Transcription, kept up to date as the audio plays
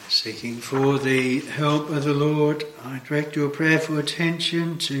Seeking for the help of the Lord, I direct your prayerful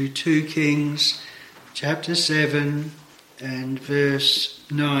attention to 2 Kings chapter 7 and verse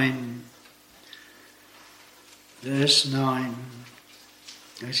 9. Verse 9.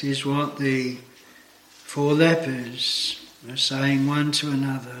 This is what the 4 lepers are saying one to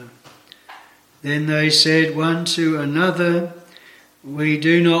another. Then they said one to another, "We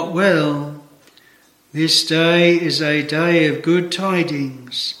do not well. This day is a day of good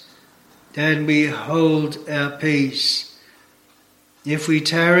tidings, and we hold our peace. If we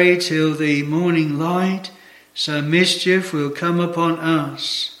tarry till the morning light, some mischief will come upon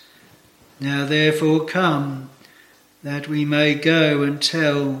us. Now therefore come, that we may go and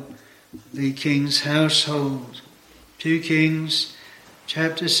tell the king's household." 2 Kings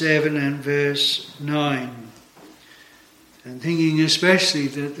chapter 7 and verse 9. And thinking especially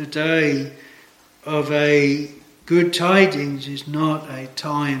that the day of a good tidings is not a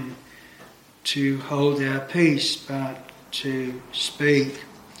time to hold our peace, but to speak.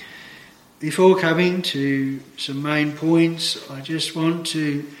 Before coming to some main points, I just want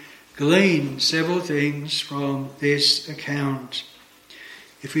to glean several things from this account.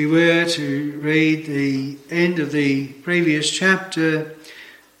 If we were to read the end of the previous chapter,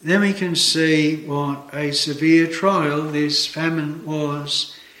 then we can see what a severe trial this famine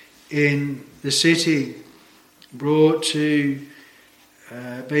was in the city, brought to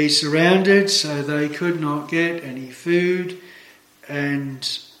be surrounded so they could not get any food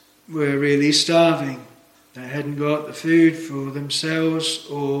and were really starving. They hadn't got the food for themselves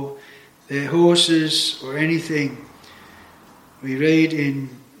or their horses or anything. We read in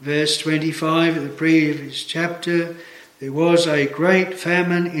verse 25 of the previous chapter, "There was a great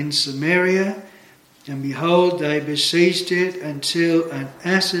famine in Samaria, and behold, they besieged it until an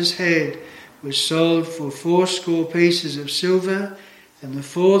ass's head was sold for 80 pieces of silver, and the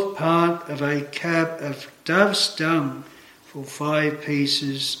 4th part of a cab of dove's dung for 5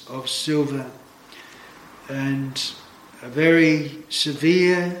 pieces of silver." And a very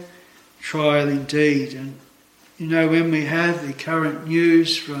severe trial indeed. And you know, when we have the current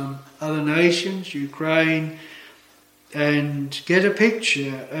news from other nations, Ukraine, and get a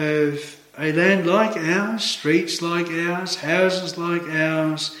picture of a land like ours, streets like ours, houses like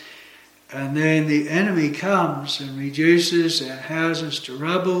ours, and then the enemy comes and reduces our houses to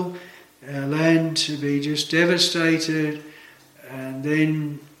rubble, our land to be just devastated, and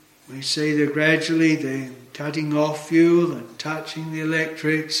then we see that gradually they're cutting off fuel and touching the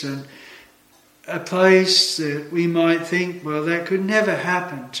electrics, and a place that we might think, well, that could never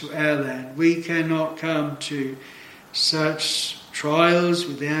happen to our land. We cannot come to such trials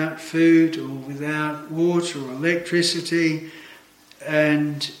without food or without water or electricity,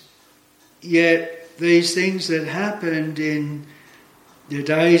 and yet these things that happened in the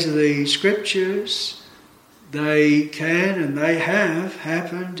days of the scriptures, they can and they have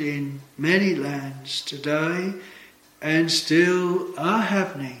happened in many lands today and still are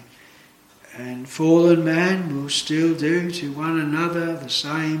happening. And fallen man will still do to one another the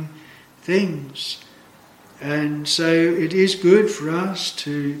same things. And so it is good for us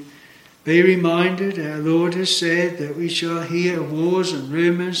to be reminded, our Lord has said that we shall hear wars and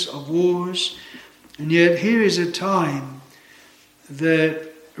rumours of wars, and yet here is a time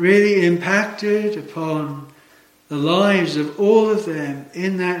that really impacted upon the lives of all of them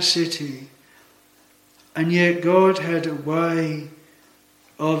in that city, and yet God had a way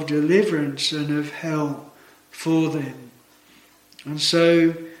of deliverance and of help for them. And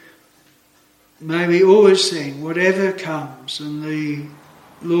so may we always think, whatever comes, and the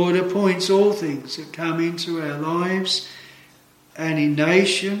Lord appoints all things that come into our lives and in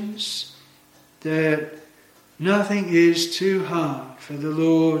nations, that nothing is too hard for the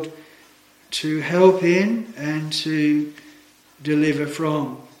Lord to help in and to deliver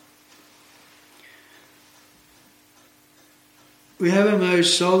from. We have a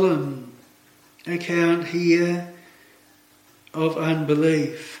most solemn account here of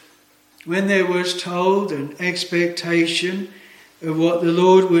unbelief. When there was told an expectation of what the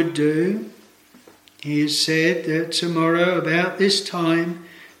Lord would do, he has said that tomorrow about this time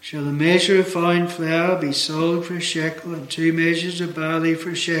shall a measure of fine flour be sold for a shekel, and 2 measures of barley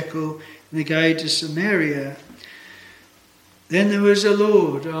for a shekel in the gate of Samaria. Then there was a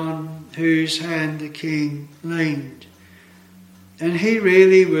Lord on whose hand the king leaned. And he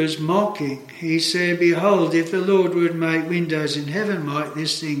really was mocking. He said, "Behold, if the Lord would make windows in heaven, might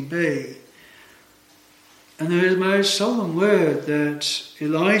this thing be?" And there was a most solemn word that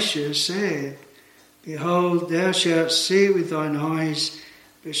Elisha said, "Behold, thou shalt see it with thine eyes,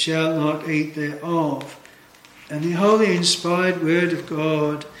 but shalt not eat thereof." And the holy inspired word of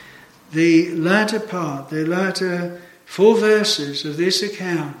God the latter part, the latter 4 verses of this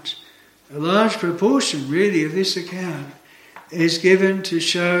account, a large proportion really of this account, is given to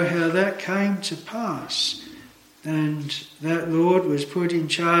show how that came to pass. And that Lord was put in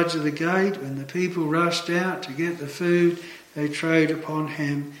charge of the gate. When the people rushed out to get the food, they trode upon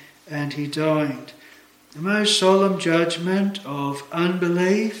him and he died. The most solemn judgment of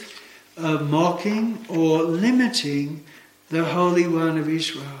unbelief, of mocking or limiting the Holy One of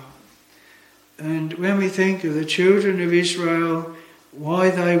Israel. And when we think of the children of Israel, why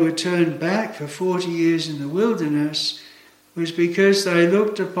they were turned back for 40 years in the wilderness was because they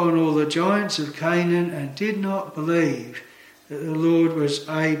looked upon all the giants of Canaan and did not believe that the Lord was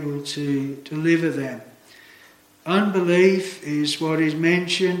able to deliver them. Unbelief is what is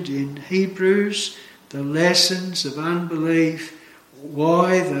mentioned in Hebrews, the lessons of unbelief,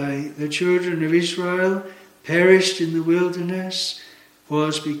 why the children of Israel perished in the wilderness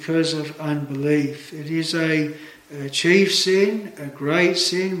was because of unbelief. It is a chief sin, a great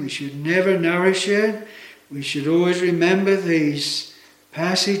sin. We should never nourish it. We should always remember these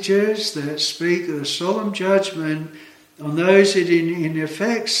passages that speak of the solemn judgment on those that in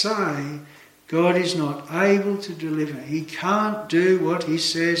effect say God is not able to deliver. He can't do what he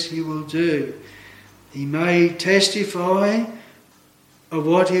says he will do. He may testify of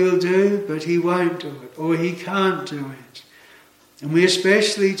what he will do, but he won't do it, or he can't do it. And we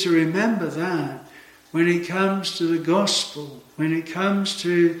especially to remember that when it comes to the gospel, when it comes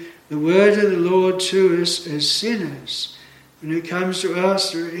to the word of the Lord to us as sinners, when it comes to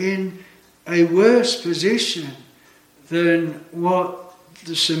us who are in a worse position than what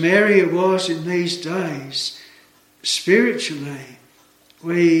the Samaria was in these days, spiritually,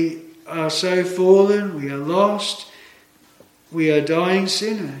 we are so fallen, we are lost, we are dying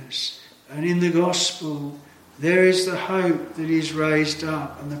sinners. And in the gospel, there is the hope that is raised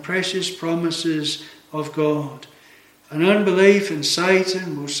up and the precious promises of God. And unbelief and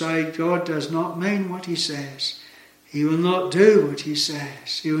Satan will say God does not mean what he says. He will not do what he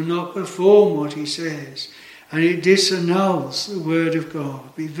says. He will not perform what he says. And it disannuls the word of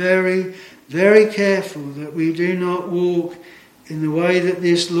God. Be very, very careful that we do not walk in the way that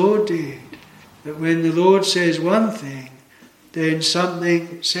this Lord did. That when the Lord says one thing, then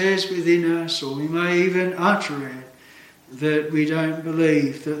something says within us, or we may even utter it, that we don't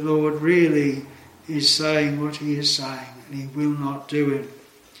believe that Lord really is saying what he is saying, and he will not do it.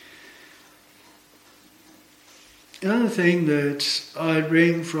 Another thing that I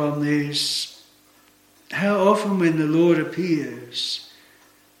bring from this, how often when the Lord appears,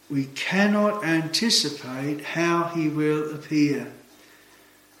 we cannot anticipate how he will appear.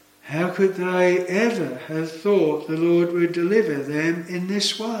 How could they ever have thought the Lord would deliver them in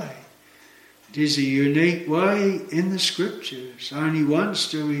this way? It is a unique way in the Scriptures. Only once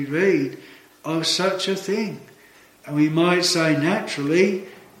do we read of such a thing. And we might say naturally,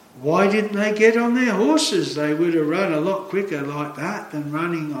 why didn't they get on their horses? They would have run a lot quicker like that than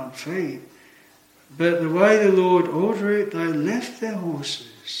running on feet. But the way the Lord ordered it, they left their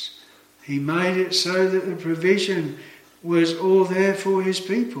horses. He made it so that the provision was all there for his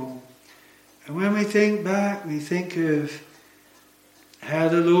people. And when we think back, we think of how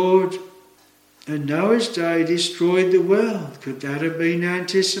the Lord in Noah's day destroyed the world. Could that have been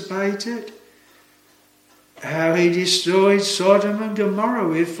anticipated? How he destroyed Sodom and Gomorrah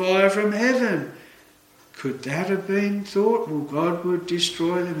with fire from heaven. Could that have been thought? Well, God would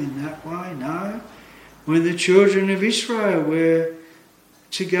destroy them in that way? No. When the children of Israel were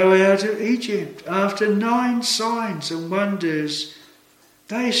to go out of Egypt, after 9 signs and wonders,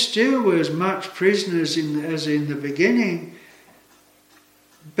 they still were as much prisoners as in the beginning.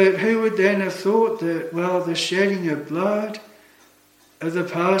 But who would then have thought that, well, the shedding of blood of the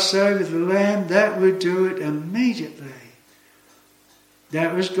Passover, the lamb, that would do it immediately.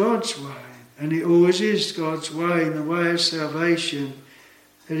 That was God's way. And it always is God's way in the way of salvation.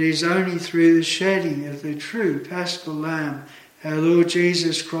 It is only through the shedding of the true paschal lamb, our Lord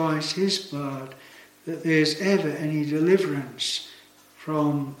Jesus Christ, his blood, that there's ever any deliverance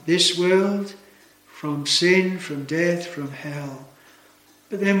from this world, from sin, from death, from hell.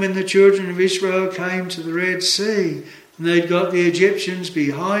 But then when the children of Israel came to the Red Sea, and they'd got the Egyptians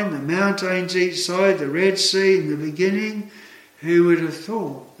behind, the mountains each side, the Red Sea in the beginning, who would have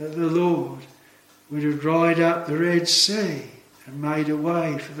thought that the Lord would have dried up the Red Sea and made a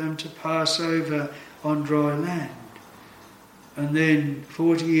way for them to pass over on dry land? And then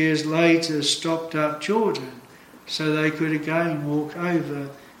 40 years later stopped up Jordan so they could again walk over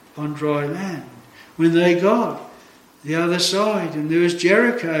on dry land. When they got the other side and there was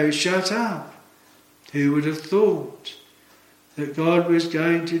Jericho shut up, who would have thought that God was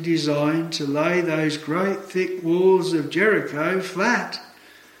going to design to lay those great thick walls of Jericho flat.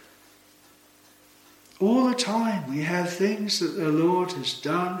 All the time we have things that the Lord has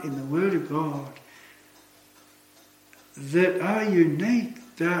done in the Word of God that are unique.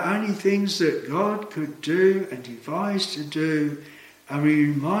 They are only things that God could do and devise to do, and we're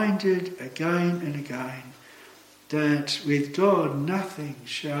reminded again and again that with God nothing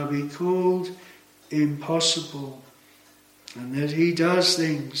shall be called impossible, and that he does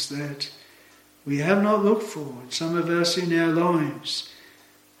things that we have not looked for. Some of us in our lives,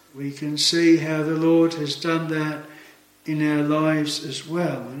 we can see how the Lord has done that in our lives as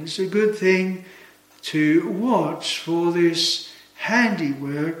well. And it's a good thing to watch for this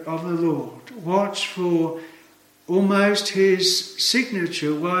handiwork of the Lord. Watch for almost his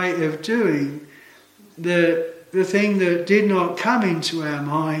signature way of doing the thing that did not come into our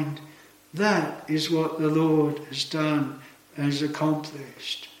mind. That is what the Lord has done, has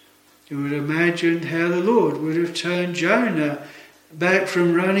accomplished. You would imagine how the Lord would have turned Jonah back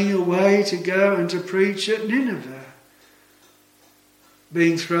from running away to go and to preach at Nineveh,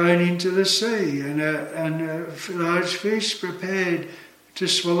 being thrown into the sea and a large fish prepared to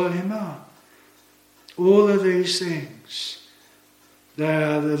swallow him up. All of these things, they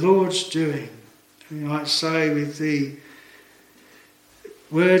are the Lord's doing. We might say with the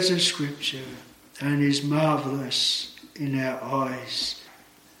words of Scripture, and is marvellous in our eyes.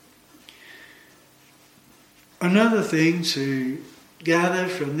 Another thing to gather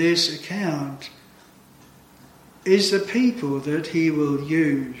from this account is the people that he will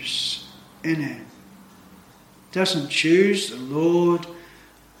use in it. Doesn't choose the Lord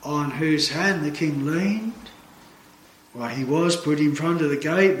on whose hand the king leaned. Well, he was put in front of the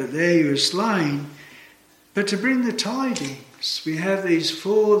gate, but there he was slain. But to bring the tidings, we have these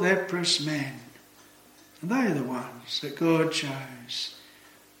 4 leprous men. And they are the ones that God chose.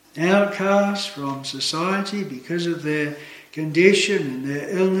 Outcasts from society because of their condition and their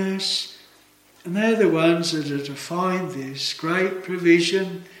illness. And they're the ones that are to find this great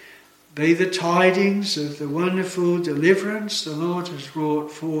provision, be the tidings of the wonderful deliverance the Lord has wrought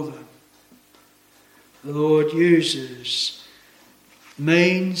for them. The Lord uses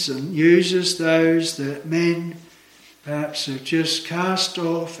means and uses those that men perhaps have just cast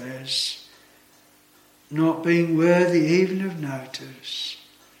off as not being worthy even of notice.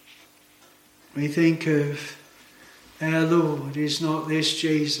 We think of our Lord, is not this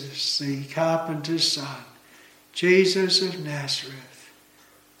Jesus, the carpenter's son, Jesus of Nazareth?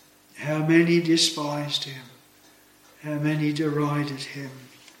 How many despised him, how many derided him.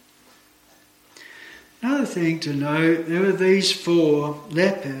 Another thing to note, there were these 4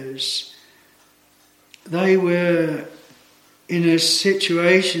 lepers. They were in a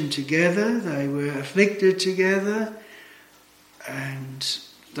situation together, they were afflicted together, and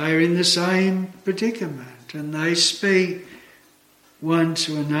they are in the same predicament, and they speak one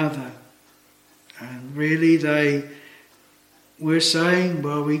to another. And really they were saying,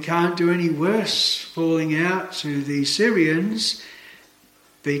 well, we can't do any worse falling out to the Syrians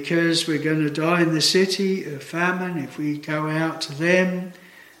because we're going to die in the city of famine. If we go out to them,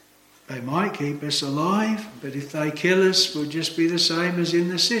 they might keep us alive, but if they kill us, we'll just be the same as in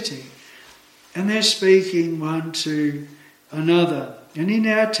the city. And they're speaking one to another. And in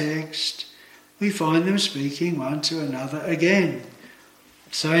our text, we find them speaking one to another again,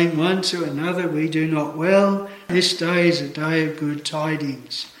 saying one to another, we do not well. This day is a day of good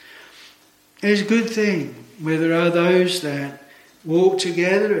tidings. It's a good thing where there are those that walk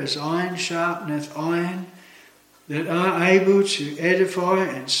together as iron sharpeneth iron, that are able to edify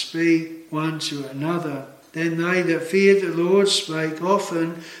and speak one to another. Then they that feared the Lord spake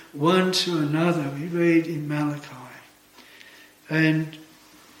often one to another. We read in Malachi. And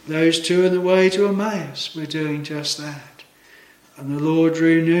those 2 on the way to Emmaus were doing just that. And the Lord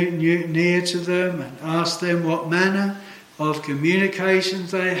drew near to them and asked them what manner of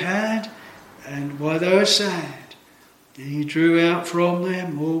communications they had and why they were sad. And he drew out from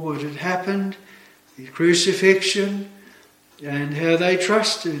them all what had happened, the crucifixion, and how they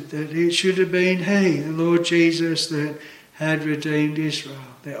trusted that it should have been he, the Lord Jesus, that had redeemed Israel.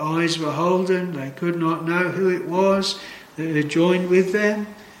 Their eyes were holden, they could not know who it was that had joined with them,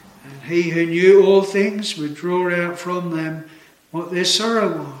 and he who knew all things would draw out from them what their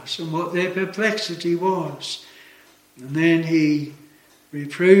sorrow was and what their perplexity was. And then he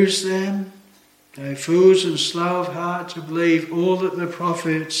reproves them, "O fools and slow of heart to believe all that the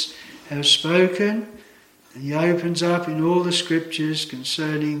prophets have spoken." And he opens up in all the scriptures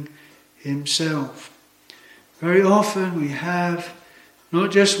concerning himself. Very often we have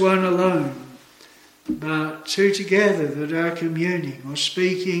not just one alone, but two together that are communing or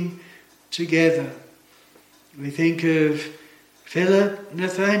speaking together. We think of Philip,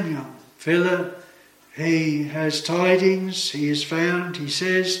 Nathaniel. Philip, he has tidings, he is found, he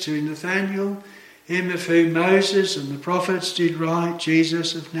says to Nathaniel, him of whom Moses and the prophets did write,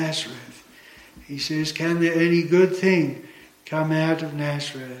 Jesus of Nazareth. He says, can there any good thing come out of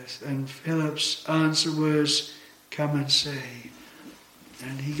Nazareth? And Philip's answer was, come and see.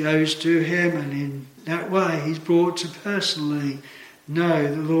 And he goes to him, and in that way he's brought to personally know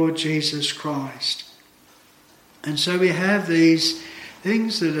the Lord Jesus Christ. And so we have these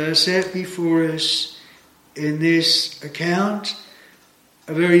things that are set before us in this account,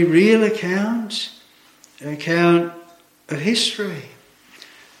 a very real account, an account of history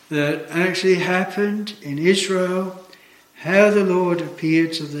that actually happened in Israel, how the Lord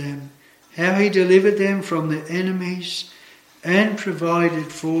appeared to them, how he delivered them from their enemies and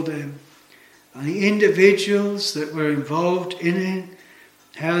provided for them, and the individuals that were involved in it,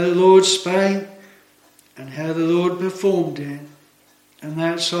 how the Lord spake and how the Lord performed it, and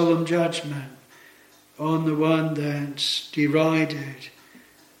that solemn judgment on the one that derided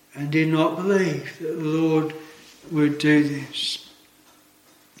and did not believe that the Lord would do this.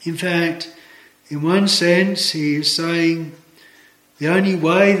 In fact, in one sense, he is saying the only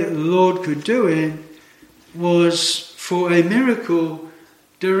way that the Lord could do it was for a miracle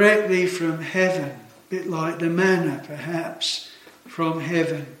directly from heaven, a bit like the manna perhaps from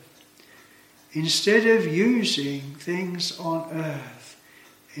heaven. Instead of using things on earth,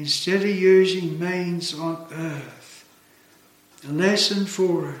 instead of using means on earth, a lesson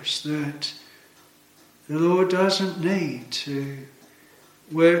for us that the Lord doesn't need to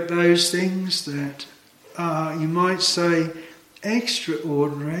work those things that are, you might say,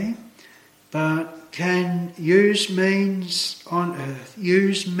 extraordinary, but can use means on earth,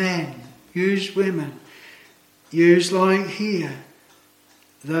 use men, use women, use like here,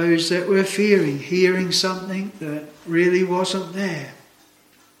 those that were hearing something that really wasn't there.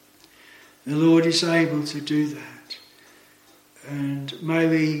 The Lord is able to do that. And may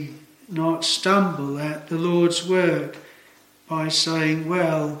we not stumble at the Lord's work by saying,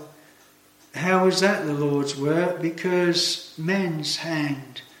 well, how is that the Lord's work? Because men's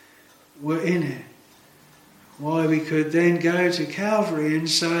hand were in it. Why, we could then go to Calvary and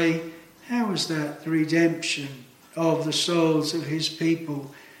say, how is that the redemption of the souls of his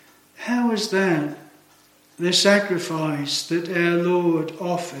people? How is that the sacrifice that our Lord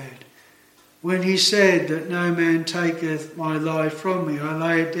offered when he said that no man taketh my life from me, I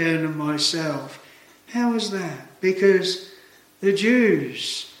lay it down of myself? How is that? Because the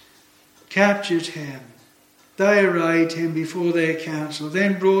Jews captured him. They arrayed him before their council,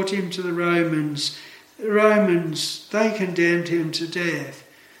 then brought him to the Romans. The Romans, they condemned him to death,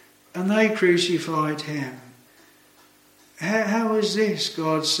 and they crucified him. How is this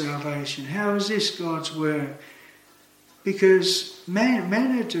God's salvation? How is this God's work? Because men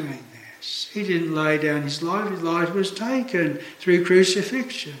are doing this. He didn't lay down his life was taken through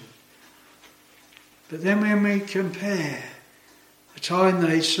crucifixion. But then when we compare the time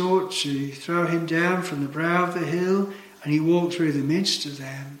they sought to throw him down from the brow of the hill and he walked through the midst of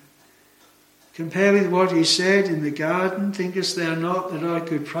them, compare with what he said in the garden, thinkest thou not that I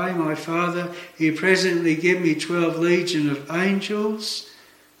could pray my Father, he presently give me 12 legion of angels?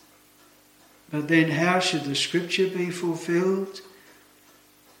 But then how should the scripture be fulfilled?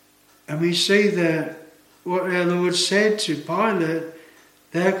 And we see that what our Lord said to Pilate,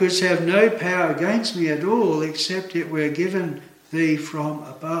 thou couldst have no power against me at all except it were given thee from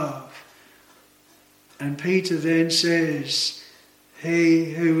above. And Peter then says,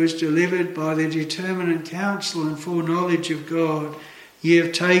 he who was delivered by the determinate counsel and foreknowledge of God, ye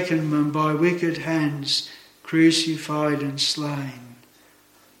have taken them by wicked hands, crucified and slain.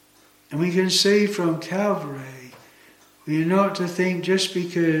 And we can see from Calvary, we are not to think just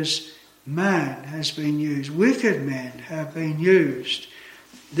because man has been used, wicked men have been used,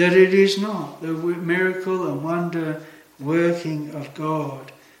 that it is not the miracle and wonder working of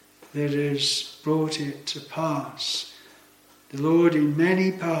God that has brought it to pass. The Lord in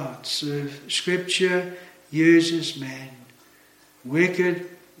many parts of Scripture uses men, wicked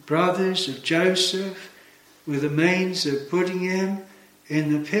brothers of Joseph, with the means of putting him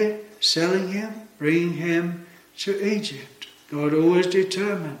in the pit, selling him, bringing him to Egypt. God always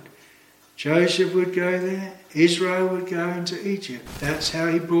determined Joseph would go there, Israel would go into Egypt. That's how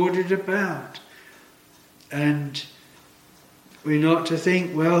he brought it about. And we're not to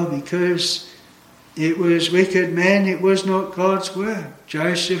think, well, because it was wicked men, it was not God's work.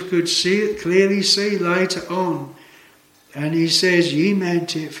 Joseph could clearly see later on. And he says, ye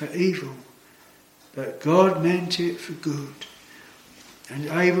meant it for evil, but God meant it for good. And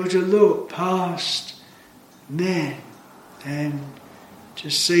able to look past men and to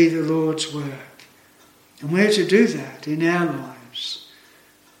see the Lord's work. And we're to do that in our lives.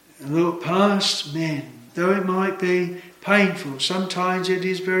 And look past men, though it might be painful. Sometimes it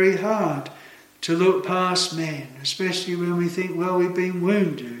is very hard to look past men, especially when we think, well, we've been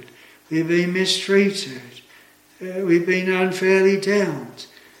wounded, we've been mistreated, we've been unfairly dealt.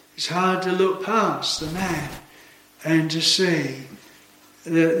 It's hard to look past the man and to see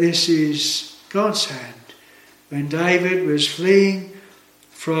that this is God's hand. When David was fleeing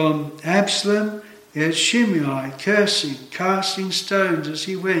from Absalom, he had Shimei cursing, casting stones as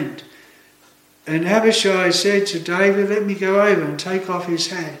he went. And Abishai said to David, let me go over and take off his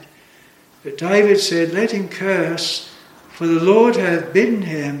head. But David said, let him curse, for the Lord hath bidden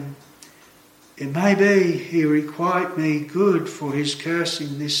him. It may be he requite me good for his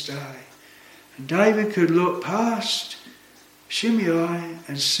cursing this day. And David could look past Shimei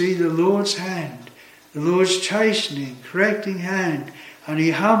and see the Lord's hand, the Lord's chastening, correcting hand, and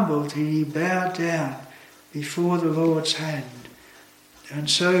he humbled and he bowed down before the Lord's hand. And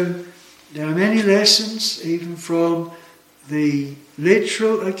so there are many lessons, even from the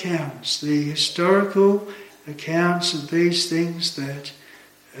literal accounts, the historical accounts of these things that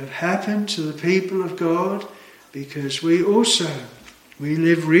have happened to the people of God, because we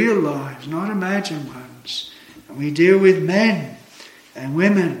live real lives, not imagined ones. And we deal with men and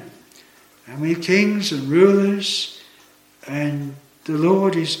women, and with kings and rulers, and the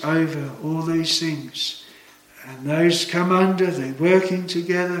Lord is over all these things. And those come under, they're working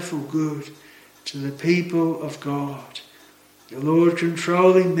together for good to the people of God. The Lord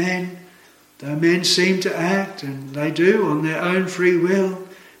controlling men, though men seem to act, and they do, on their own free will,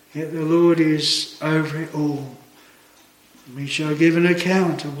 yet the Lord is over it all. We shall give an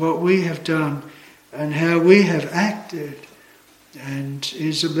account of what we have done and how we have acted. And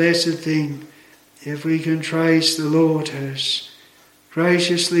it's a blessed thing if we can trace the Lord has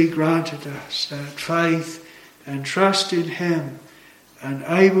graciously granted us that faith and trust in him, and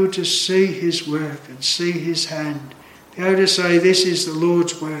able to see his work and see his hand. Be able to say, this is the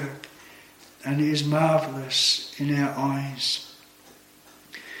Lord's work, and it is marvellous in our eyes.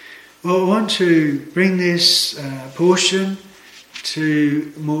 Well, I want to bring this portion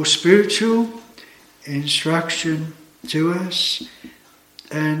to more spiritual instruction to us.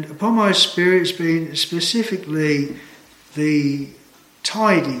 And upon my spirit has been specifically the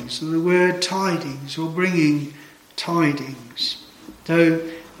tidings, the word tidings, or bringing tidings. So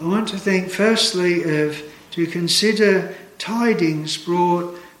I want to think firstly to consider tidings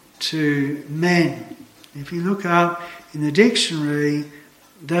brought to men. If you look up in the dictionary,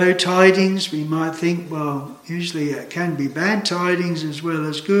 though tidings, we might think, well, usually it can be bad tidings as well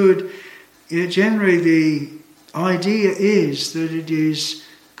as good. Yet generally the idea is that it is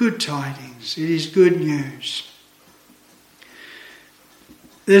good tidings, it is good news.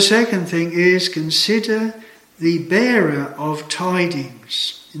 The second thing is consider the bearer of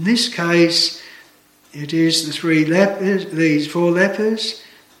tidings. In this case, it is these 4 lepers,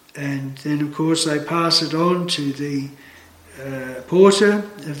 and then of course they pass it on to the porter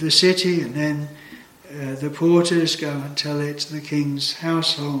of the city, and then the porters go and tell it to the king's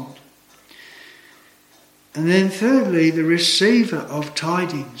household. And then thirdly, the receiver of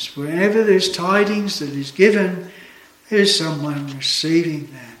tidings. Wherever there's tidings that is given, there's someone receiving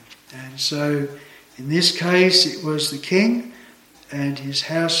them. And so in this case it was the king and his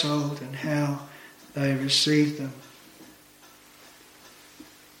household, and how they received them.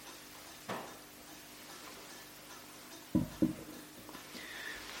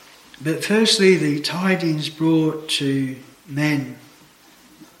 But firstly, the tidings brought to men.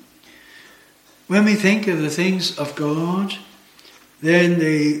 When we think of the things of God, then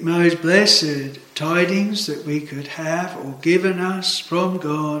the most blessed tidings that we could have or given us from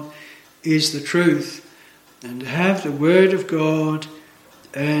God is the truth. And to have the word of God,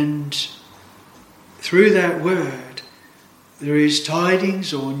 and through that word there is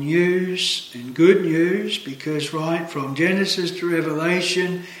tidings or news, and good news, because right from Genesis to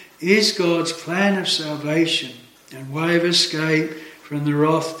Revelation is God's plan of salvation and way of escape from the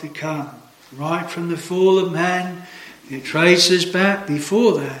wrath to come. Right from the fall of man, it traces back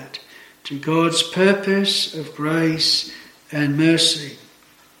before that to God's purpose of grace and mercy.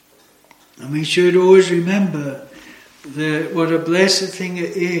 And we should always remember that what a blessed thing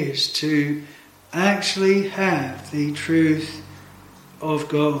it is to actually have the truth of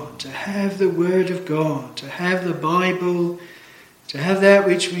God, to have the Word of God, to have the Bible, to have that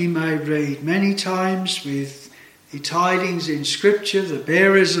which we may read. Many times with the tidings in Scripture, the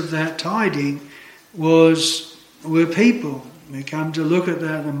bearers of that tiding, were people. We come to look at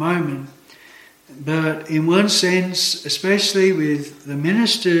that in a moment. But in one sense, especially with the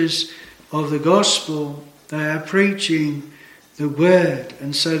ministers of the gospel, they are preaching the word.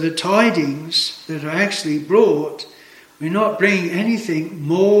 And so the tidings that are actually brought, we're not bringing anything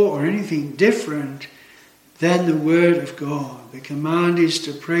more or anything different than the word of God. The command is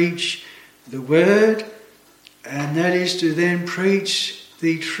to preach the word, and that is to then preach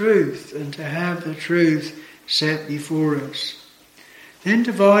the truth and to have the truth set before us. Then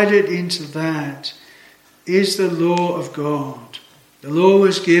divided into that is the law of God. The law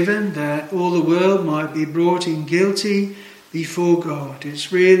was given that all the world might be brought in guilty before God.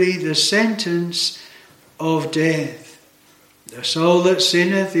 It's really the sentence of death. The soul that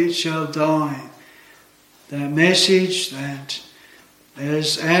sinneth, it shall die. That message that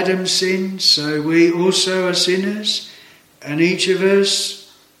as Adam sinned, so we also are sinners, and each of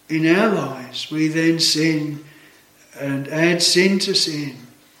us in our lives, we then sin and add sin to sin.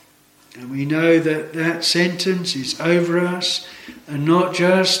 And we know that that sentence is over us, and not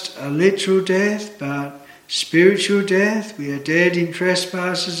just a literal death, but spiritual death. We are dead in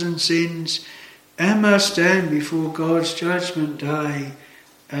trespasses and sins, and must stand before God's judgment day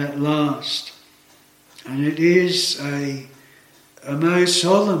at last. And it is a most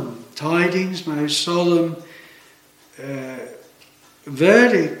solemn tidings, most solemn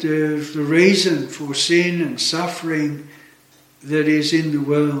verdict of the reason for sin and suffering that is in the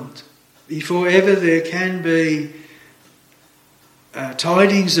world. Before ever there can be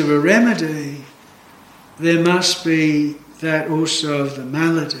tidings of a remedy, there must be that also of the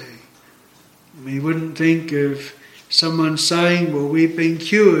malady. We wouldn't think of someone saying, well, we've been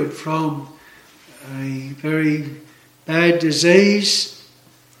cured from a very bad disease.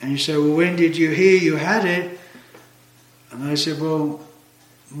 And you say, well, when did you hear you had it? And they said, well,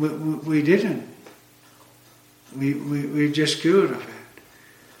 we didn't. We're just cured of it.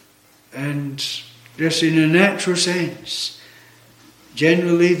 And just in a natural sense,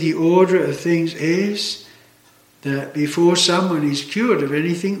 generally the order of things is that before someone is cured of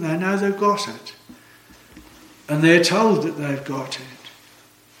anything, they know they've got it. And they're told that they've got it.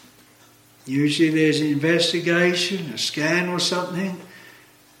 Usually there's an investigation, a scan or something,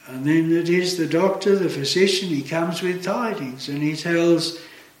 and then it is the doctor, the physician, he comes with tidings and he tells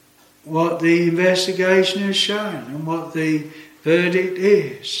what the investigation has shown and what the verdict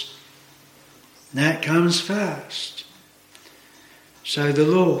is. That comes first. So the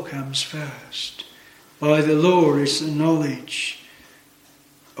law comes first. By the law is the knowledge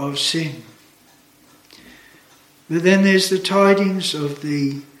of sin. But then there's the tidings of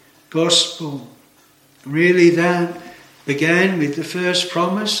the gospel. Really that began with the first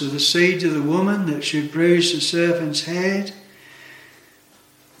promise of the seed of the woman that should bruise the serpent's head.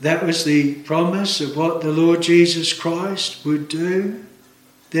 That was the promise of what the Lord Jesus Christ would do.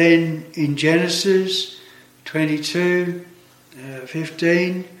 Then in Genesis 22,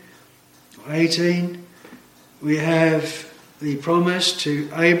 15, 18, we have the promise to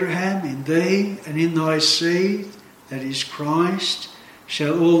Abraham, in thee and in thy seed, that is Christ,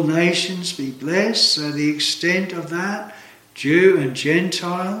 shall all nations be blessed. So the extent of that, Jew and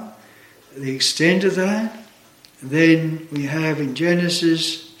Gentile, the extent of that. Then we have in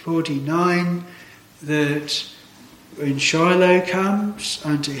Genesis 49 that when Shiloh comes,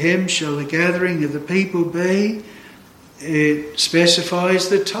 unto him shall the gathering of the people be. It specifies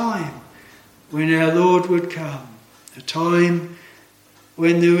the time when our Lord would come, a time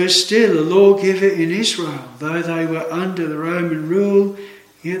when there was still a lawgiver in Israel. Though they were under the Roman rule,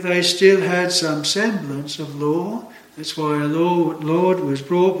 yet they still had some semblance of law. That's why our Lord was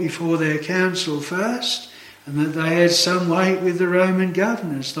brought before their council first, and that they had some weight with the Roman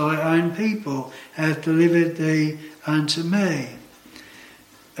governors. Thy own people hath delivered thee unto me.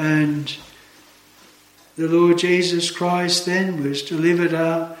 And the Lord Jesus Christ then was delivered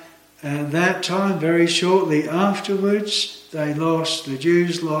up at that time. Very shortly afterwards, the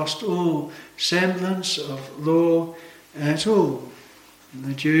Jews lost all semblance of law at all. And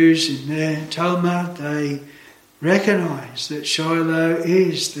the Jews in their Talmud, they recognise that Shiloh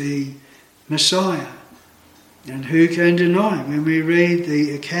is the Messiah. And who can deny? When we read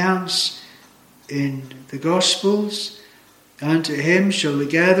the accounts in the Gospels, unto him shall the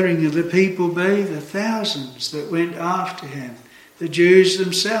gathering of the people be, the thousands that went after him. The Jews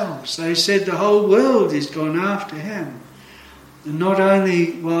themselves, they said the whole world is gone after him. And not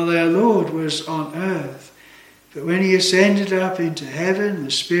only while our Lord was on earth, but when he ascended up into heaven,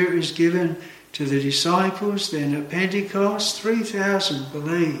 the Spirit was given to the disciples. Then at Pentecost, 3,000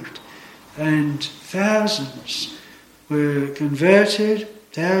 believed, and thousands were converted,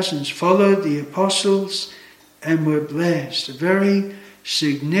 thousands followed the apostles and were blessed. A very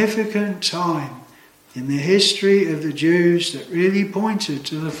significant time in the history of the Jews that really pointed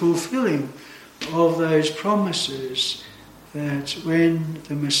to the fulfilling of those promises that when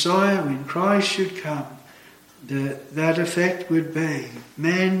the Messiah, when Christ should come, that effect would be.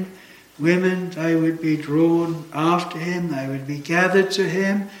 Men, women, they would be drawn after him, they would be gathered to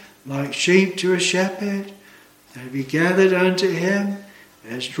him like sheep to a shepherd. They would be gathered unto him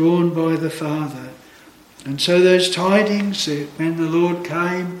as drawn by the Father. And so those tidings that when the Lord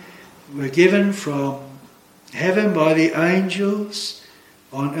came were given from heaven by the angels,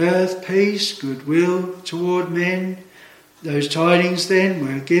 on earth peace, goodwill toward men. Those tidings then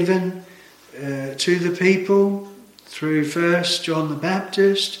were given to the people through first John the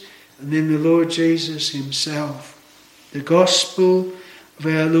Baptist and then the Lord Jesus himself. The gospel of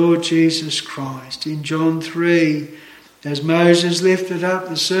our Lord Jesus Christ. In John 3, as Moses lifted up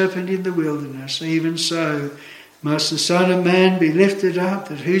the serpent in the wilderness, even so must the Son of Man be lifted up,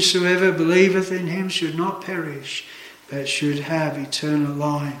 that whosoever believeth in him should not perish, but should have eternal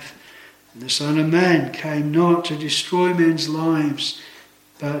life. And the Son of Man came not to destroy men's lives,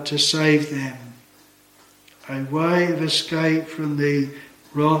 but to save them. A way of escape from the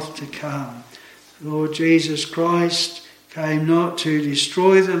wrath to come. Lord Jesus Christ came not to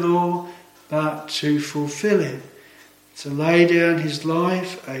destroy the law, but to fulfill it, to lay down his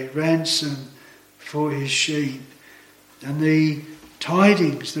life a ransom for his sheep. And the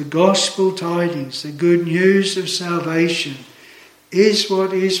tidings, the gospel tidings, the good news of salvation is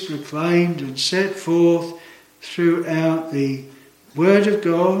what is proclaimed and set forth throughout the Word of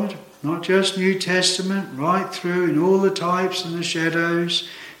God, not just New Testament, right through in all the types and the shadows.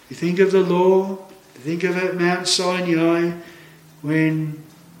 You think of the law, you think of at Mount Sinai when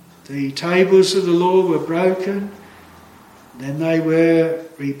the tables of the law were broken, then they were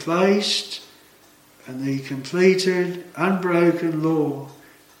replaced and the completed, unbroken law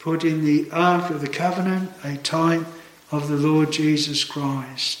put in the Ark of the Covenant, a type of the Lord Jesus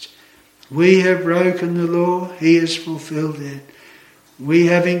Christ. We have broken the law, he has fulfilled it. We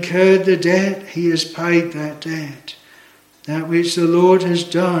have incurred the debt, he has paid that debt. That which the Lord has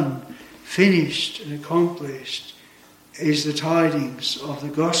done, finished and accomplished, is the tidings of the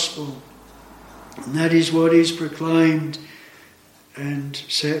gospel. And that is what is proclaimed and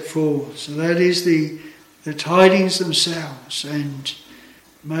set forth. So that is the tidings themselves, and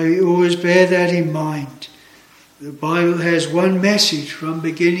may we always bear that in mind. The Bible has one message from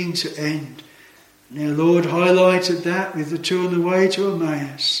beginning to end. And our Lord highlighted that with the two on the way to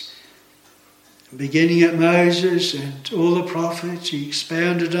Emmaus. Beginning at Moses and all the prophets, he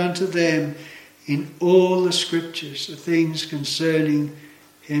expounded unto them in all the scriptures the things concerning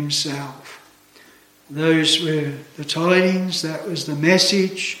himself. Those were the tidings, that was the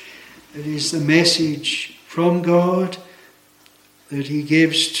message. It is the message from God that he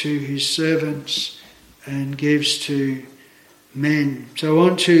gives to his servants and gives to men. So I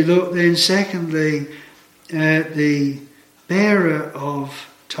want to look then secondly at the bearer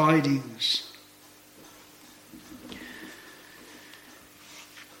of tidings.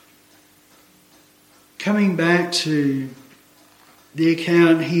 Coming back to the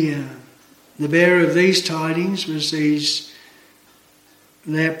account here, the bearer of these tidings was these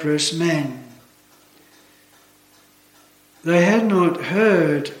leprous men. They had not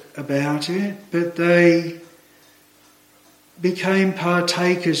heard about it, but they became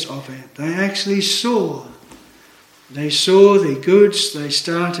partakers of it. They actually saw. They saw the goods, they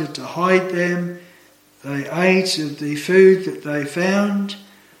started to hide them, they ate of the food that they found.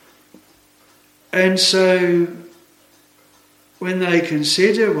 And so when they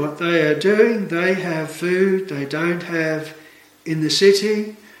consider what they are doing, they have food they don't have in the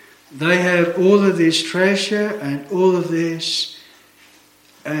city. They have all of this treasure and all of this,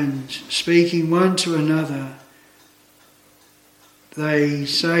 and speaking one to another, they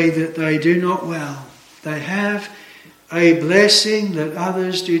say that they do not well. They have a blessing that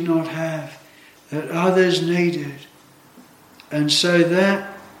others did not have, that others needed. And so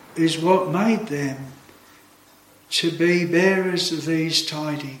that is what made them to be bearers of these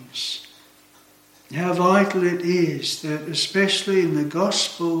tidings. How vital it is that, especially in the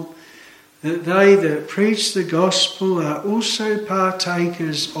gospel, that they that preach the gospel are also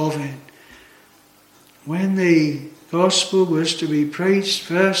partakers of it. When the gospel was to be preached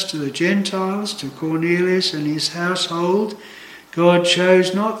first to the Gentiles, to Cornelius and his household, God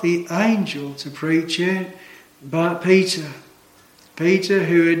chose not the angel to preach it, but Peter. Peter,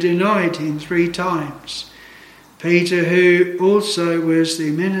 who had denied him 3 times. Peter, who also was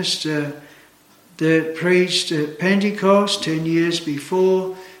the minister that preached at Pentecost 10 years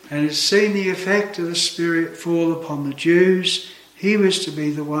before and had seen the effect of the Spirit fall upon the Jews, he was to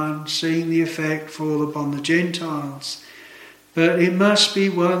be the one seeing the effect fall upon the Gentiles. But it must be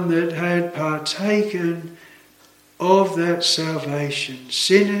one that had partaken of that salvation.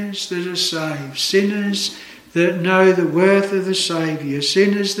 Sinners that are saved, sinners that know the worth of the Saviour,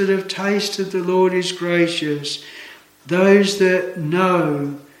 sinners that have tasted the Lord is gracious, those that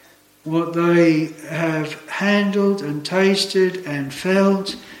know what they have handled and tasted and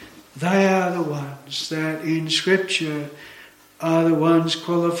felt, they are the ones that in Scripture are the ones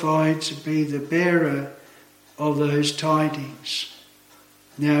qualified to be the bearer of those tidings.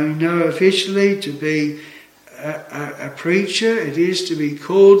 Now, you know, officially to be a preacher, it is to be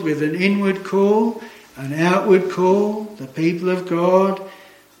called with an inward call, an outward call, the people of God,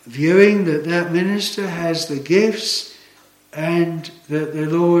 viewing that that minister has the gifts and that the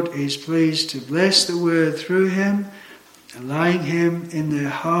Lord is pleased to bless the word through him, laying him in their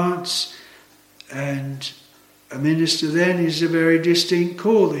hearts. And a minister then is a very distinct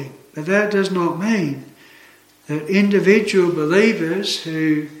calling. But that does not mean that individual believers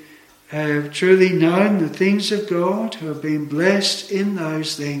who have truly known the things of God, who have been blessed in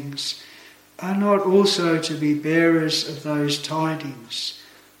those things, are not also to be bearers of those tidings.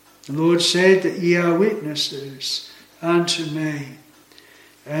 The Lord said that ye are witnesses unto me,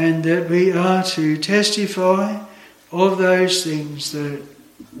 and that we are to testify of those things that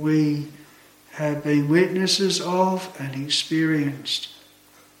we have been witnesses of and experienced.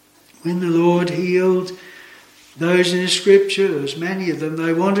 When the Lord healed those in the Scriptures, many of them,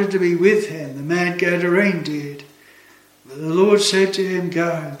 they wanted to be with him. The man Gadarene did. But the Lord said to him,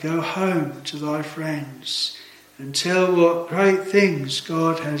 Go home to thy friends and tell what great things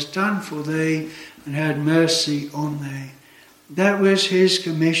God has done for thee and had mercy on thee. That was his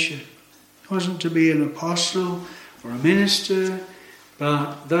commission. It wasn't to be an apostle or a minister,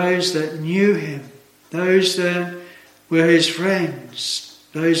 but those that knew him, those that were his friends,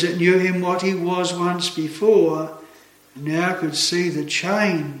 those that knew him what he was once before, now could see the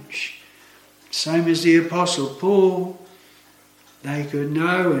change. Same as the Apostle Paul, they could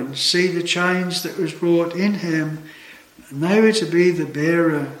know and see the change that was wrought in him, and they were to be the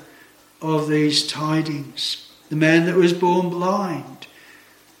bearer of these tidings. The man that was born blind,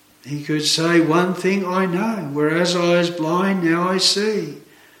 he could say, one thing I know, whereas I was blind, now I see.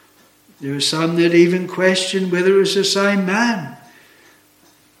 There were some that even questioned whether it was the same man,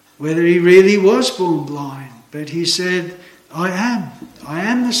 whether he really was born blind. But he said, I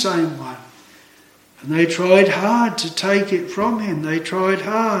am the same one. And they tried hard to take it from him. They tried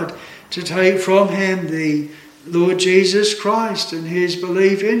hard to take from him the Lord Jesus Christ and his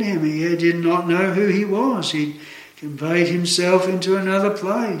belief in him. He did not know who he was. He conveyed himself into another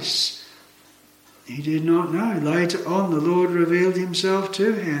place. He did not know. Later on, the Lord revealed himself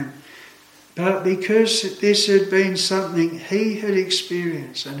to him. But because this had been something he had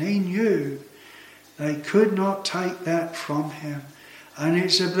experienced and he knew, they could not take that from him. And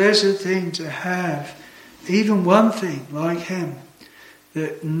it's a blessed thing to have even one thing like him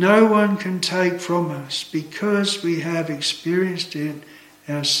that no one can take from us because we have experienced it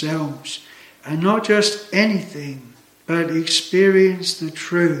ourselves. And not just anything, but experience the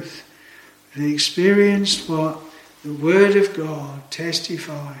truth. We experienced what the Word of God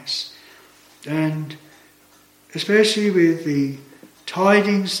testifies. And especially with the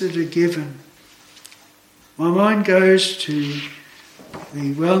tidings that are given, my mind goes to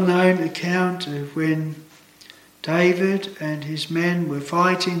the well-known account of when David and his men were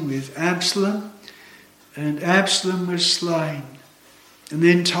fighting with Absalom, and Absalom was slain. And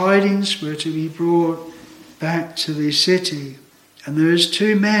then tidings were to be brought back to the city. And there was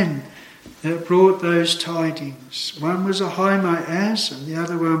two men that brought those tidings. One was Ahimaaz and the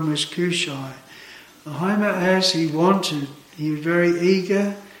other one was Cushai. Ahimaaz, he was very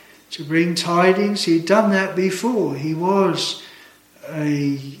eager to bring tidings. He'd done that before. He was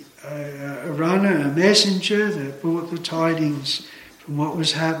a runner, a messenger that brought the tidings from what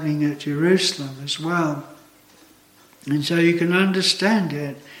was happening at Jerusalem as well. And so you can understand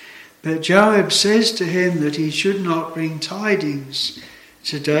it. But Joab says to him that he should not bring tidings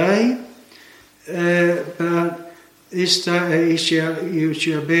today, but this day you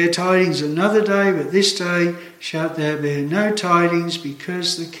shall bear tidings another day, but this day shalt thou bear no tidings,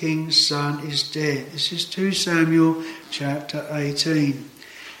 because the king's son is dead. This is 2 Samuel chapter 18.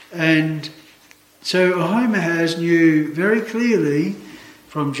 And so Ahimaaz knew very clearly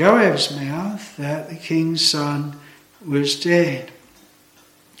from Joab's mouth that the king's son was dead.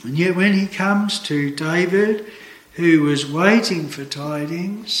 And yet when he comes to David, who was waiting for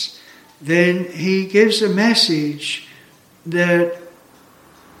tidings, then he gives a message that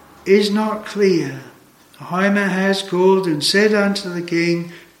is not clear. Ahimaaz called and said unto the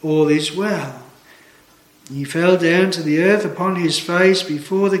king, all is well. He fell down to the earth upon his face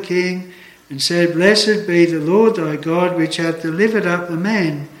before the king, and said, Blessed be the Lord thy God, which hath delivered up the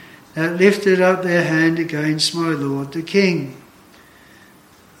men that lifted up their hand against my lord the king.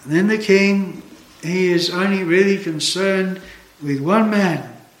 And then the king, he is only really concerned with one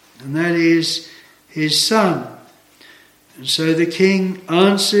man, and that is his son. And so the king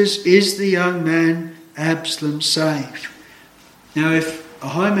answers, is the young man Absalom safe? Now if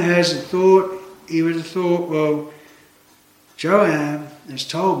Ahimaaz had thought, he would have thought, well, Joab has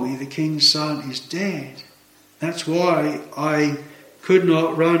told me the king's son is dead. That's why I could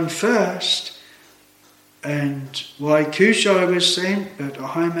not run first, and why Cushai was sent, but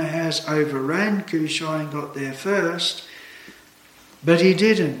Ahimaaz overran Cushai and got there first. But he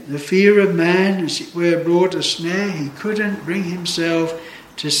didn't. The fear of man, as it were, brought a snare. He couldn't bring himself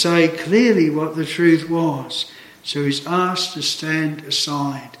to say clearly what the truth was. So he's asked to stand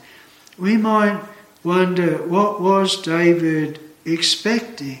aside. We might wonder, what was David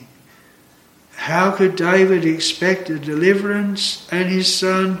expecting? How could David expect a deliverance and his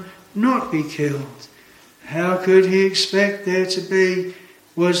son not be killed? How could he expect there to be,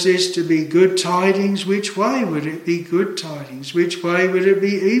 was this to be good tidings? Which way would it be good tidings? Which way would it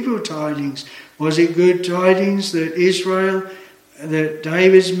be evil tidings? Was it good tidings that that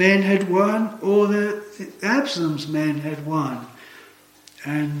David's men had won, or that Absalom's men had won?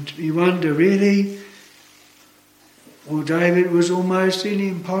 And you wonder, really, well, David was almost in an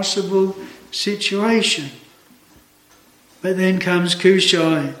impossible situation. But then comes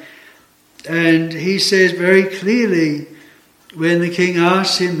Cushai, and he says very clearly, when the king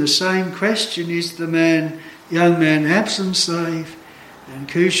asks him the same question, is the young man Absalom safe? And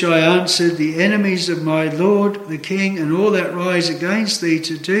Cushai answered, the enemies of my lord the king and all that rise against thee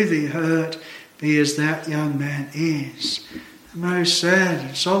to do thee hurt, be as that young man is. The most sad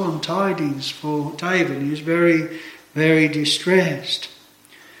and solemn tidings for David. He is very, very distressed.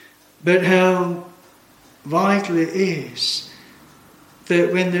 But how vital it is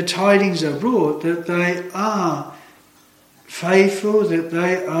that when the tidings are brought, that they are faithful, that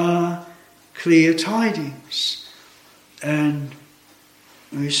they are clear tidings. And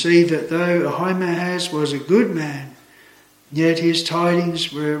we see that though Ahimaaz was a good man, yet his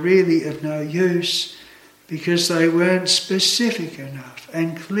tidings were really of no use because they weren't specific enough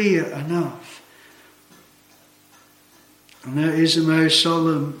and clear enough. And that is the most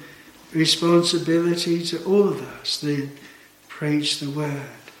solemn responsibility to all of us that preach the word.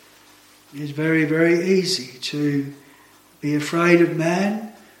 It's very, very easy to be afraid of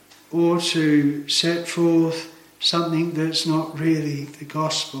man or to set forth something that's not really the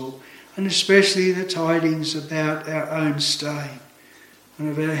gospel, and especially the tidings about our own state. One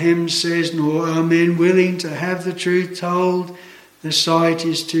of our hymns says, nor are men willing to have the truth told, the sight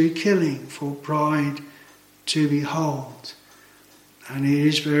is too killing for pride to behold. And it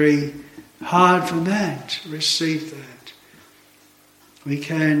is very hard for man to receive that. We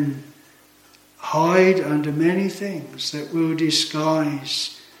can hide under many things that will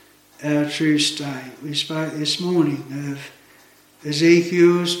disguise our true state. We spoke this morning of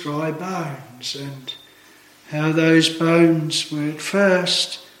Ezekiel's dry bones and how those bones were at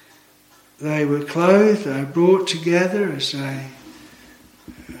first, they were clothed, they were brought together as a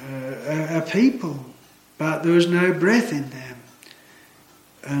people, but there was no breath in them.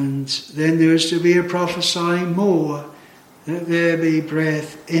 And then there was to be a prophesying more, that there be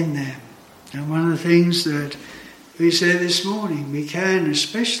breath in them. And one of the things that we said this morning, we can,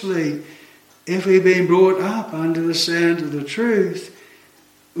 especially if we've been brought up under the sound of the truth,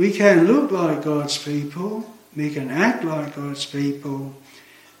 we can look like God's people, we can act like God's people,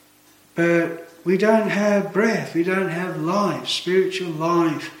 but we don't have breath, we don't have life, spiritual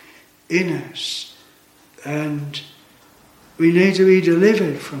life in us. And we need to be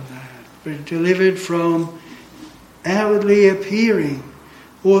delivered from that, but delivered from outwardly appearing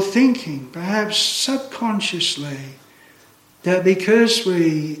or thinking, perhaps subconsciously, that because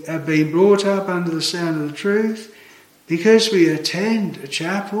we have been brought up under the sound of the truth, because we attend a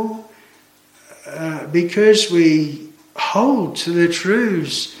chapel, because we hold to the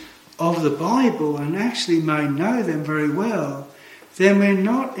truths of the Bible and actually may know them very well, then we're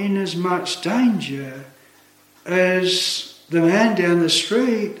not in as much danger as the man down the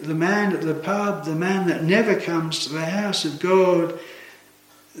street, the man at the pub, the man that never comes to the house of God,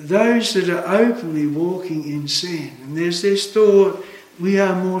 those that are openly walking in sin. And there's this thought, we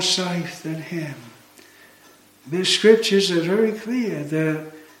are more safe than him. The scriptures are very clear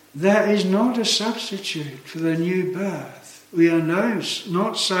that that is not a substitute for the new birth. We are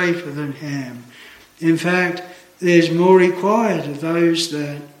not safer than Ham. In fact, there's more required of those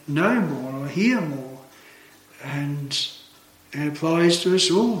that know more or hear more. And it applies to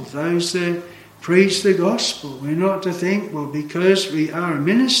us all, those that preach the gospel. We're not to think, well, because we are a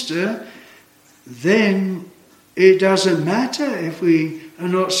minister, then it doesn't matter if we are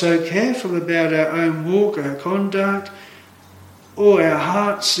not so careful about our own walk, our conduct, or our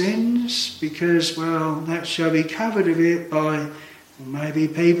heart sins, because, well, that shall be covered a bit by maybe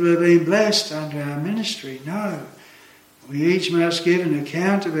people who have been blessed under our ministry. No. We each must give an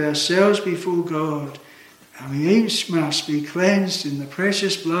account of ourselves before God, and we each must be cleansed in the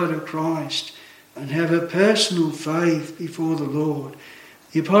precious blood of Christ and have a personal faith before the Lord.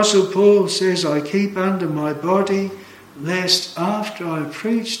 The Apostle Paul says, I keep under my body, lest after I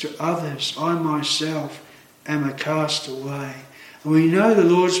preach to others, I myself am a castaway. And we know the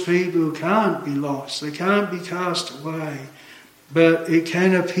Lord's people can't be lost, they can't be cast away, but it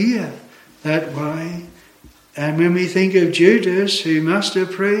can appear that way. And when we think of Judas, who must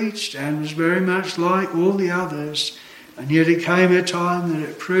have preached and was very much like all the others, and yet it came a time that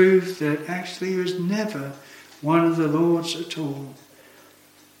it proved that actually he was never one of the Lord's at all.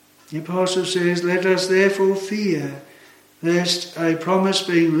 The Apostle says, let us therefore fear, lest a promise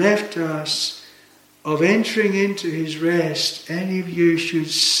being left to us of entering into his rest, any of you should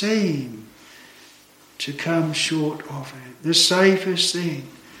seem to come short of it. The safest thing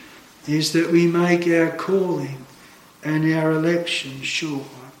is that we make our calling and our election sure.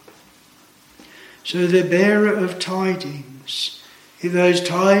 So the bearer of tidings, if those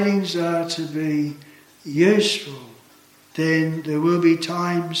tidings are to be useful, then there will be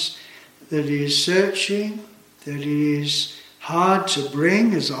times that it is searching, that it is hard to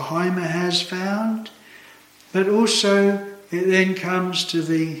bring, as Ahima has found, but also it then comes to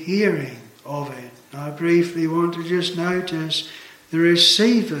the hearing of it. I briefly want to just notice the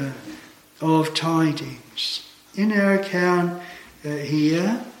receiver of tidings. In our account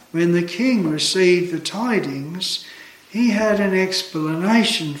here, when the king received the tidings, he had an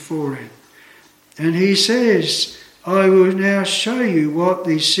explanation for it. And he says, I will now show you what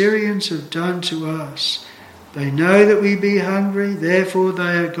the Syrians have done to us. They know that we be hungry, therefore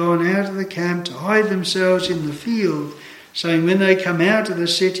they are gone out of the camp to hide themselves in the field, saying, when they come out of the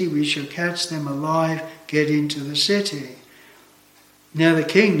city, we shall catch them alive, get into the city. Now the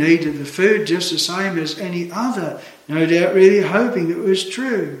king needed the food just the same as any other, no doubt really hoping it was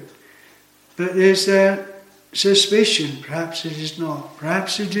true. But there's that suspicion, perhaps it is not,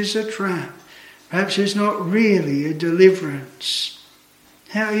 perhaps it is a trap, perhaps it's not really a deliverance.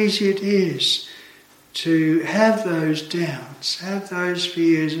 How easy it is to have those doubts, have those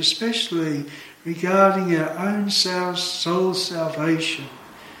fears, especially regarding our own soul salvation.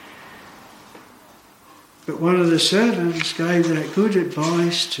 But one of the servants gave that good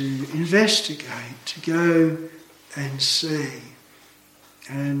advice to investigate, to go and see.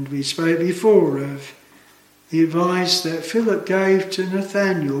 And we spoke before of the advice that Philip gave to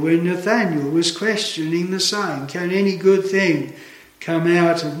Nathanael when Nathanael was questioning the same. Can any good thing come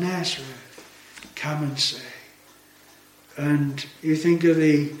out of Nazareth? Come and see. And you think of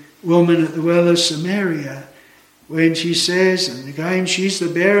the woman at the well of Samaria, when she says, and again she's the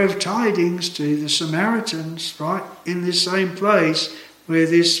bearer of tidings to the Samaritans, right in this same place where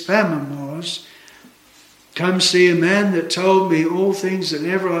this famine was, come see a man that told me all things that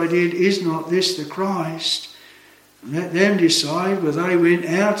ever I did, is not this the Christ? And let them decide. Well, they went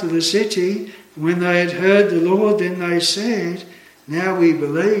out of the city, and when they had heard the Lord, then they said, now we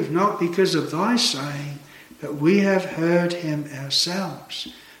believe, not because of thy saying, but we have heard him ourselves,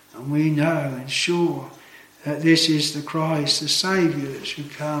 and we know and sure that this is the Christ, the Saviour that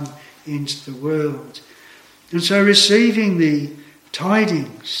should come into the world. And so receiving the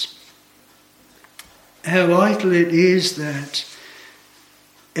tidings, how vital it is that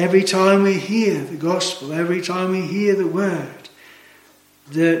every time we hear the gospel, every time we hear the word,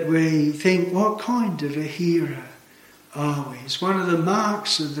 that we think, what kind of a hearer are we? It's one of the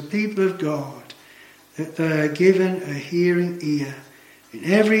marks of the people of God that they are given a hearing ear. In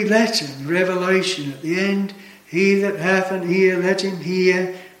every letter, in Revelation, at the end, he that hath an ear, let him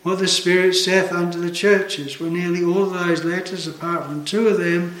hear what the Spirit saith unto the churches. Well, nearly all those letters, apart from 2 of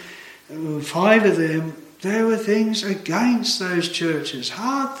them, 5 of them, there were things against those churches,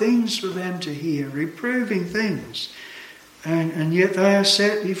 hard things for them to hear, reproving things. And yet they are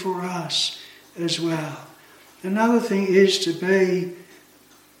set before us as well. Another thing is to be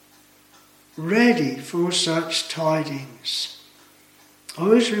ready for such tidings. I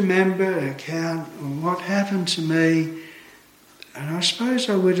always remember an account of what happened to me And I suppose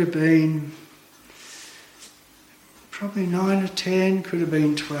I would have been probably 9 or 10, could have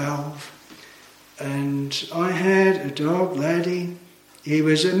been 12. And I had a dog, Laddie. He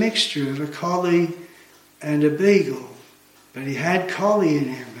was a mixture of a collie and a beagle, but he had collie in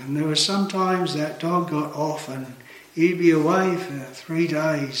him. And there were sometimes that dog got off and he'd be away for 3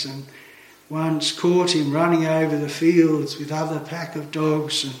 days, and once caught him running over the fields with other pack of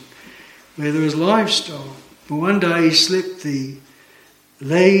dogs and where there was livestock. But one day he slipped the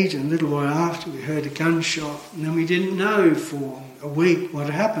lead, and a little while after we heard a gunshot, and then we didn't know for a week what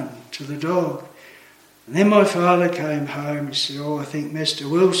happened to the dog. And then my father came home and said, I think Mr.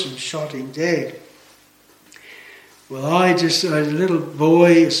 Wilson shot him dead. Well, I just, as a little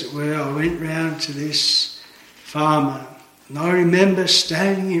boy, as it were, I went round to this farmer, and I remember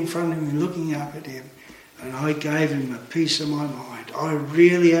standing in front of him looking up at him, and I gave him a piece of my mind. I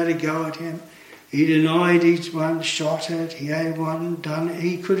really had a go at him. He denied he'd once shot it, he had one done it.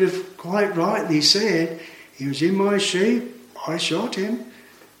 He could have quite rightly said, he was in my sheep, I shot him,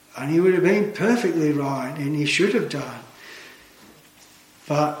 and he would have been perfectly right, and he should have done.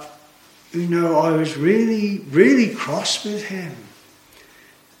 But, I was really, really cross with him.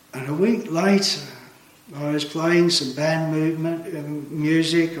 And a week later, I was playing some band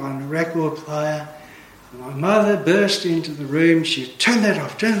music on a record player, and my mother burst into the room. She said, turn that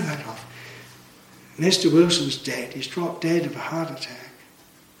off. Mr. Wilson's dead. He's dropped dead of a heart attack.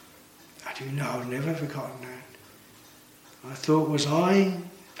 I've never forgotten that. I thought, was I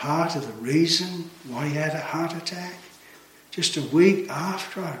part of the reason why he had a heart attack? Just a week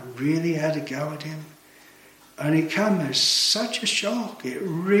after I really had a go at him. And it came as such a shock. It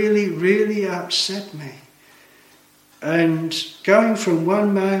really, really upset me. And going from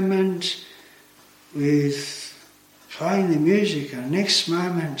one moment with playing the music, and the next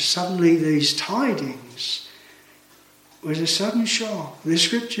moment suddenly these tidings was a sudden shock. The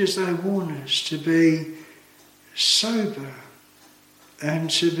scriptures, they warn us to be sober and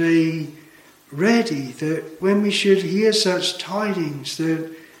to be ready, that when we should hear such tidings,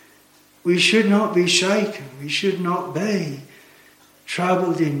 that we should not be shaken, we should not be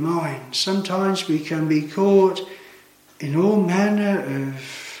troubled in mind. Sometimes we can be caught in all manner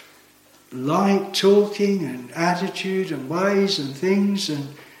of light talking and attitude and ways and things,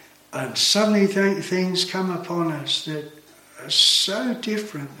 and suddenly things come upon us that are so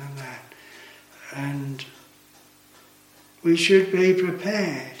different than that. And we should be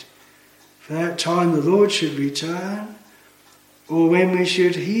prepared for that time the Lord should return, or when we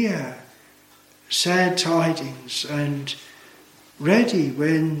should hear sad tidings, and ready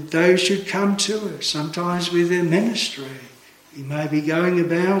when those should come to us, sometimes with their ministry. We may be going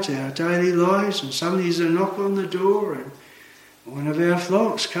about our daily lives, and suddenly there's a knock on the door, and one of our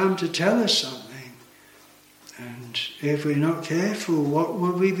flocks come to tell us something. And if we're not careful, what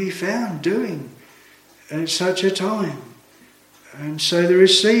will we be found doing at such a time? And so the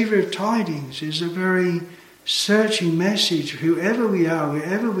receiver of tidings is a very searching message. Whoever we are,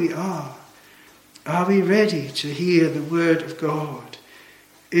 wherever we are we ready to hear the word of God?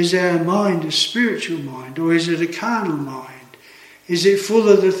 Is our mind a spiritual mind, or is it a carnal mind? Is it full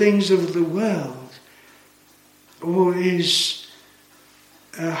of the things of the world, or is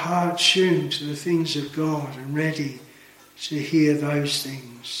our heart tuned to the things of God and ready to hear those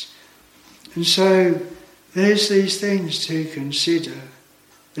things? And so there's these things to consider.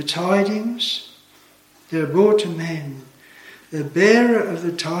 The tidings that are brought to men, the bearer of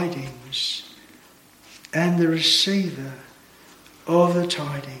the tidings and the receiver of the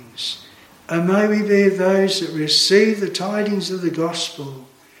tidings. And may we be those that receive the tidings of the gospel,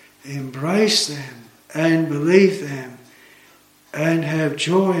 embrace them and believe them, and have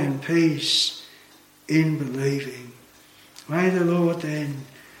joy and peace in believing. May the Lord then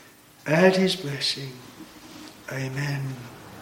add his blessing. Amen.